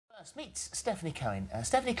First, meet Stephany Cohen.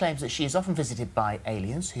 Stephany claims that she is often visited by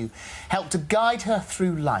aliens who help to guide her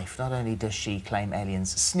through life. Not only does she claim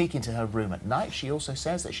aliens sneak into her room at night, she also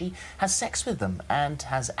says that she has sex with them and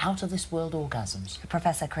has out-of-this-world orgasms.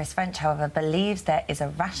 Professor Chris French, however, believes there is a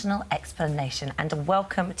rational explanation, and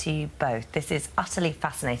welcome to you both. This is utterly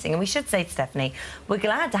fascinating, and we should say to Stephany, we're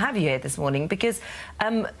glad to have you here this morning because,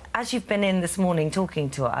 as you've been in this morning talking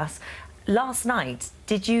to us, last night,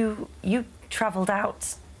 you travelled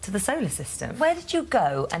out to the solar system. Where did you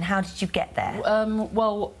go and how did you get there?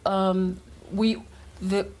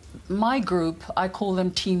 My group, I call them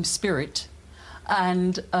Team Spirit,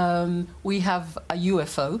 and we have a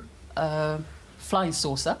U.F.O, flying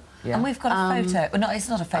saucer. Yeah. And we've got a photo. No, it's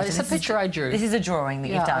not a photo. It's a picture I drew. This is a drawing that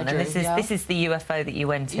you've done, and this is the U.F.O that you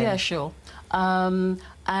went in. Yeah, sure.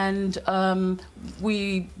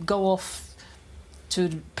 We go off to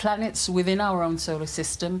planets within our own solar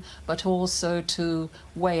system, but also to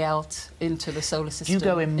way out into the solar system. Do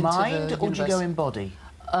you go in mind or do you go in body?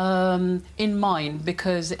 In mind,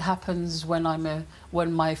 because it happens when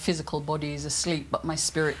when my physical body is asleep, but my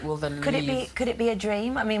spirit will then leave. Could it be a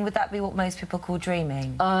dream? I mean, would that be what most people call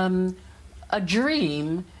dreaming? A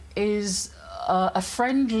dream is a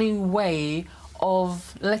friendly way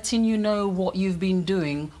of letting you know what you've been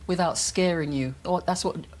doing without scaring you. That's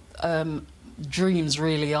what dreams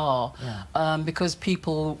really are, yeah. Because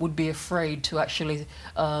people would be afraid to actually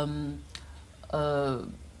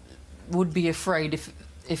would be afraid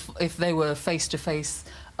if they were face to face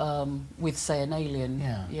with, say, an alien.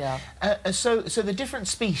 Yeah. So the different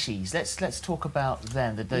species. Let's talk about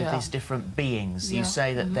them. These different beings. You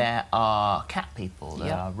say that there are cat people.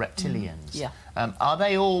 There are reptilians. Yeah. Are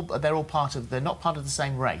they all? They're all part of. They're not part of the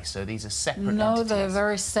same race. So these are separate. No, entities. they're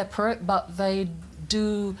very separate, but they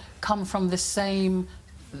do come from the solar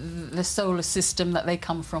system that they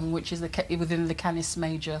come from, which is within the Canis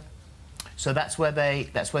Major. So that's where they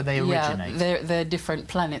originate. Yeah, they're different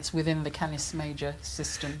planets within the Canis Major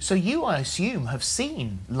system. So you, I assume, have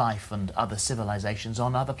seen life and other civilizations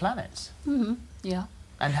on other planets. Mm-hmm. Yeah.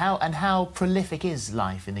 And how prolific is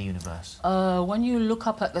life in the universe? When you look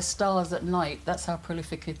up at the stars at night, that's how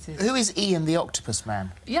prolific it is. Who is Ian the Octopus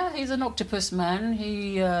Man? Yeah, he's an octopus man.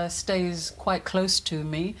 He stays quite close to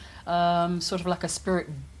me, sort of like a spirit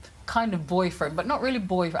kind of boyfriend, but not really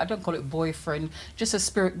boyfriend. I don't call it boyfriend, just a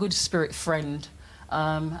good spirit friend.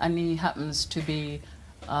 And he happens to be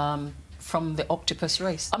from the octopus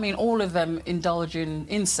race. I mean, all of them indulge in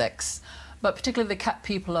insects, but particularly the cat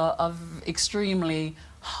people are extremely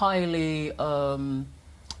highly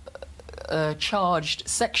charged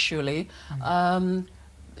sexually,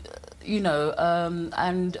 you know,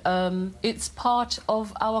 and it's part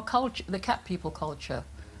of our culture, the cat people culture.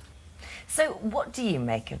 So what do you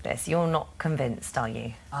make of this? You're not convinced, are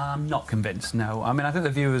you? I'm not convinced, no. I mean, I think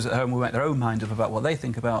the viewers at home will make their own mind up about what they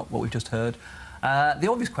think about what we've just heard. The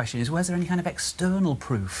obvious question is, was there any kind of external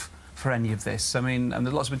proof for any of this? I mean, and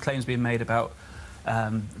there's lots of claims being made about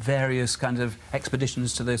various kind of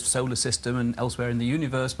expeditions to the solar system and elsewhere in the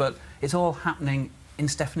universe, but it's all happening in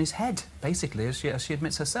Stephany's head, basically, as she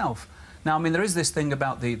admits herself. Now, I mean, there is this thing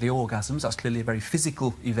about the orgasms. That's clearly a very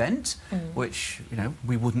physical event, which, you know,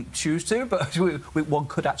 we wouldn't choose to, but one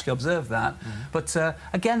could actually observe that. But,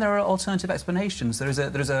 again, there are alternative explanations. There is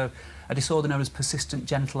a disorder known as persistent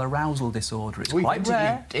genital arousal disorder. It's quite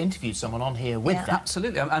rare. We've interviewed someone on here with that.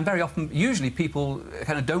 Absolutely. And very often, usually, people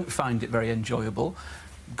kind of don't find it very enjoyable.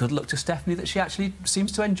 Good luck to Stephany that she actually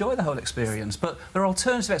seems to enjoy the whole experience. But there are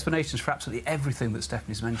alternative explanations for absolutely everything that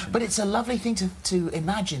Stephany's mentioned. But it's a lovely thing to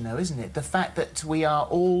imagine, though, isn't it? The fact that we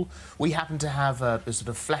happen to have a sort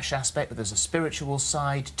of flesh aspect, but there's a spiritual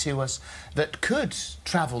side to us that could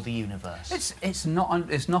travel the universe. It's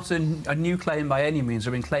not a new claim by any means.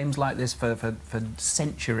 There have been claims like this for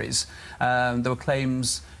centuries. There were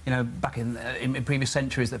claims, you know, back in previous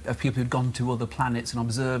centuries of people who'd gone to other planets and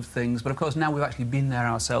observed things. But of course, now we've actually been there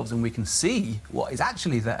ourselves and we can see what is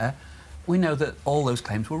actually there. We know that all those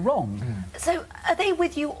claims were wrong. So, are they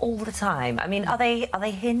with you all the time? I mean, are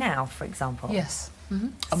they here now, for example? Yes.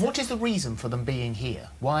 And what is the reason for them being here?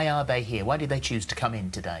 Why are they here? Why did they choose to come in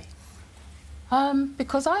today?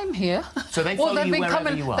 Because I'm here. So they follow you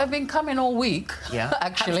wherever you are? They've been coming all week,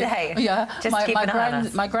 actually. Yeah.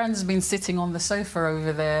 My grand's been sitting on the sofa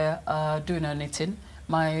over there doing her knitting.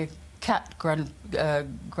 My cat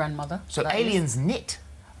grandmother. So aliens knit?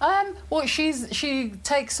 Well, she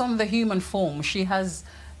takes on the human form. She has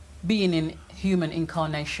been in human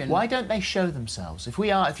incarnation. Why don't they show themselves?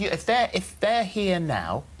 If they're here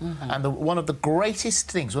now, and one of the greatest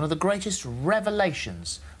things, one of the greatest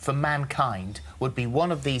revelations for mankind would be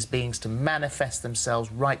one of these beings to manifest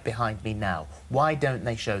themselves right behind me now? Why don't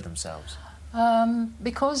they show themselves?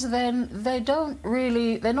 Because then they're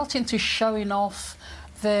not into showing off.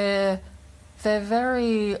 They're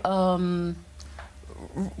very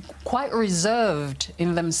quite reserved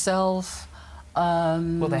in themselves.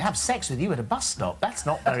 Well, they have sex with you at a bus stop. That's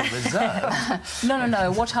not very reserved.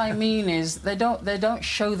 No. What I mean is they don't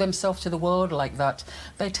show themselves to the world like that.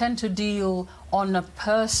 They tend to deal on a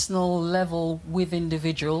personal level with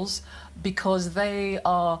individuals because we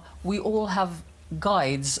all have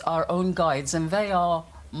guides, our own guides, and they are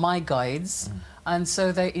my guides, and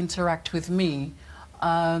so they interact with me.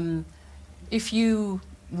 If you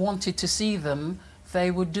wanted to see them, they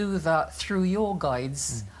would do that through your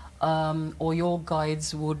guides. Or your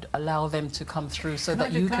guides would allow them to come through so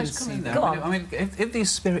that you can see them. Go on. I mean, if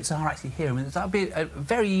these spirits are actually here, I mean, that would be a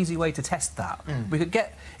very easy way to test that. If we could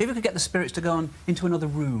get the spirits to go into another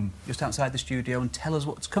room just outside the studio and tell us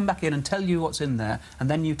come back in and tell you what's in there, and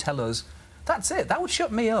then you tell us, that's it. That would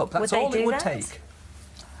shut me up. That's all it would take.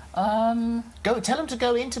 Tell them to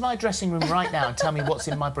go into my dressing room right now and tell me what's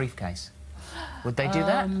in my briefcase. Would they do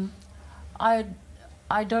that?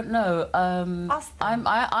 I don't know.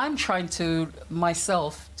 I'm trying to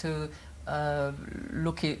myself to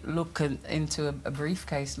look into a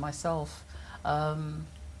briefcase myself.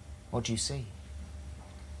 What do you see?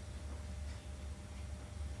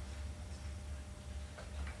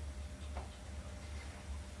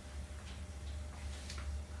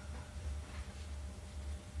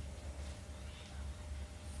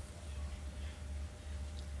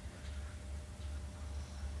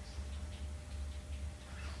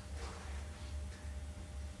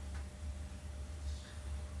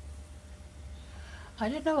 I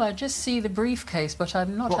don't know. I just see the briefcase, but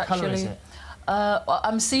I'm not what actually. What colour is it?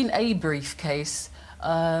 I'm seeing a briefcase.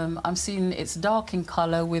 I'm seeing it's dark in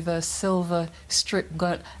colour with a silver strip.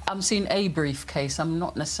 I'm seeing a briefcase. I'm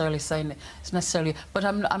not necessarily saying it's necessarily, but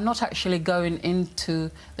I'm not actually going into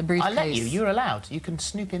the briefcase. I let you. You're allowed. You can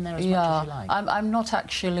snoop in there as much as you like. I'm not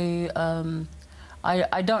actually.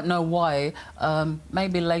 I don't know why.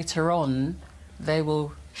 Maybe later on, they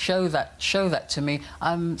will show that to me.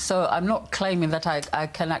 So I'm not claiming that I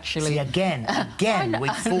can actually... See, again, we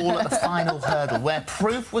fall at the final hurdle where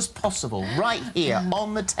proof was possible, right here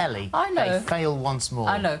on the telly. I know. They fail once more.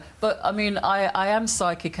 I know, but I mean, I am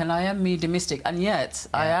psychic and I am mediumistic, and yet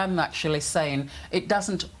I am actually saying it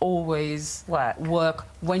doesn't always work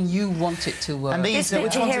when you want it to work. And these,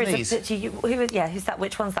 which ones are these? Who's that?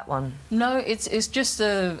 Which one's that one? No, it's just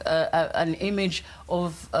an image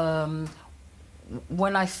of...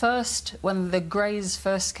 when the Greys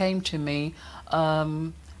first came to me,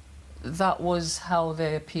 that was how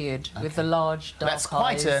they appeared, with the large dark eyes. That's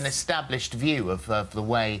quite an established view of the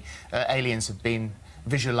way aliens have been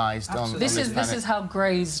visualised on this planet. This is how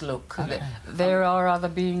Greys look. Okay. There are other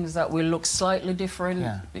beings that will look slightly different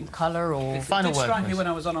in colour or... It did strike me when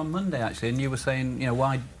I was on Monday, actually, and you were saying, you know,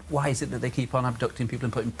 why is it that they keep on abducting people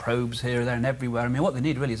and putting probes here, there and everywhere? I mean, what they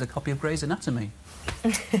need really is a copy of Grey's Anatomy.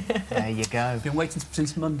 There you go. I've been waiting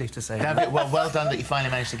since Monday to say that. Well done that you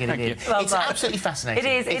finally managed to get it in. Well it's done. Absolutely fascinating.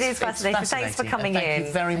 It is fascinating. Thanks for coming in. Thank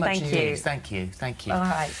you very much indeed. Thank you. All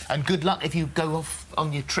right. And good luck if you go off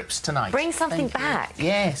on your trips tonight. Bring something back.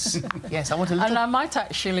 Yes. Yes, I want a little... And I might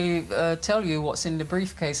actually tell you what's in the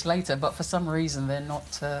briefcase later, but for some reason they're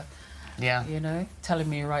not... you know, telling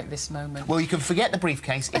me right this moment. Well, you can forget the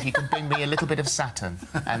briefcase if you can bring me a little bit of Saturn,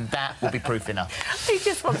 and that will be proof enough. He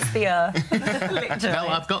just wants the literally. No,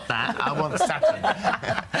 I've got that. I want Saturn.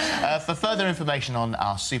 For further information on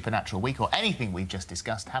our Supernatural Week or anything we've just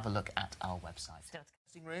discussed, have a look at our website.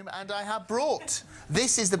 Room, and I have brought.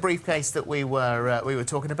 This is the briefcase that we were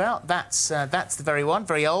talking about. That's the very one,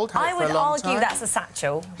 very old. I would argue that's a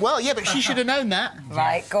satchel. Well, yeah, but she should have known that.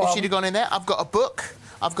 Right, go on. She'd have gone in there. I've got a book.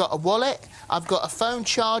 I've got a wallet. I've got a phone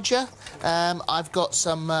charger. I've got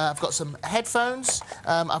some headphones.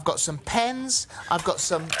 I've got some pens. I've got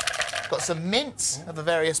some mints of a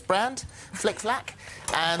various brand, Flick Flack,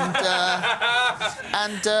 and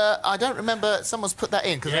I don't remember. Someone's put that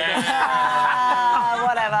in because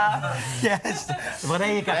whatever. Yes. Well,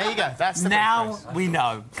 there you go. There you go. That's the now we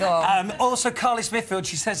know. Go on. Also, Carly Smithfield,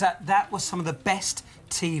 she says that was some of the best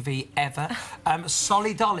TV ever.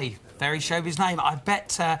 Solly Dolly. Very showbiz name. I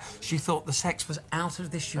bet she thought the sex was out of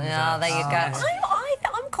this universe. Oh, there you go.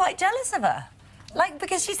 I'm quite jealous of her. Like,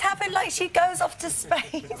 because she's having, like, she goes off to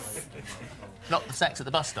space. Not the sex at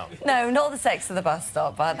the bus stop. No, not the sex at the bus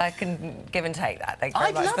stop, but I can give and take that.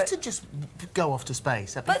 I'd love to just go off to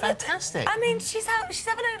space. That'd be fantastic. I mean, she's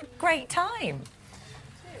having a great time.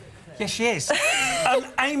 Yes, she is.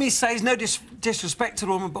 Amy says, no disrespect to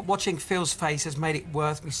the woman, but watching Phil's face has made it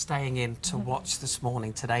worth me staying in to watch this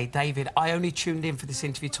morning today. David, I only tuned in for this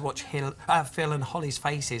interview to watch Phil and Holly's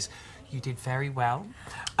faces. You did very well.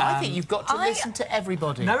 I think you've got to listen to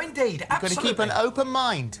everybody. No, indeed. You've got to keep an open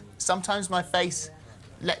mind. Sometimes my face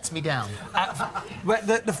lets me down.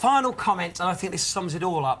 The final comment, and I think this sums it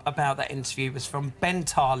all up about that interview, was from Ben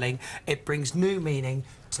Tarling. It brings new meaning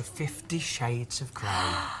to 50 Shades of Grey.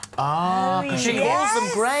 She calls them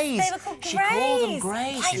greys. They were called greys. She called them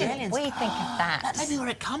greys. Why didn't we think of that? That's maybe where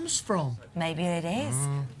it comes from. Maybe it is.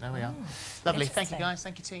 There we are. Lovely. Thank you, guys.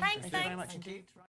 Thank you, team. Thanks, Thank you very much indeed.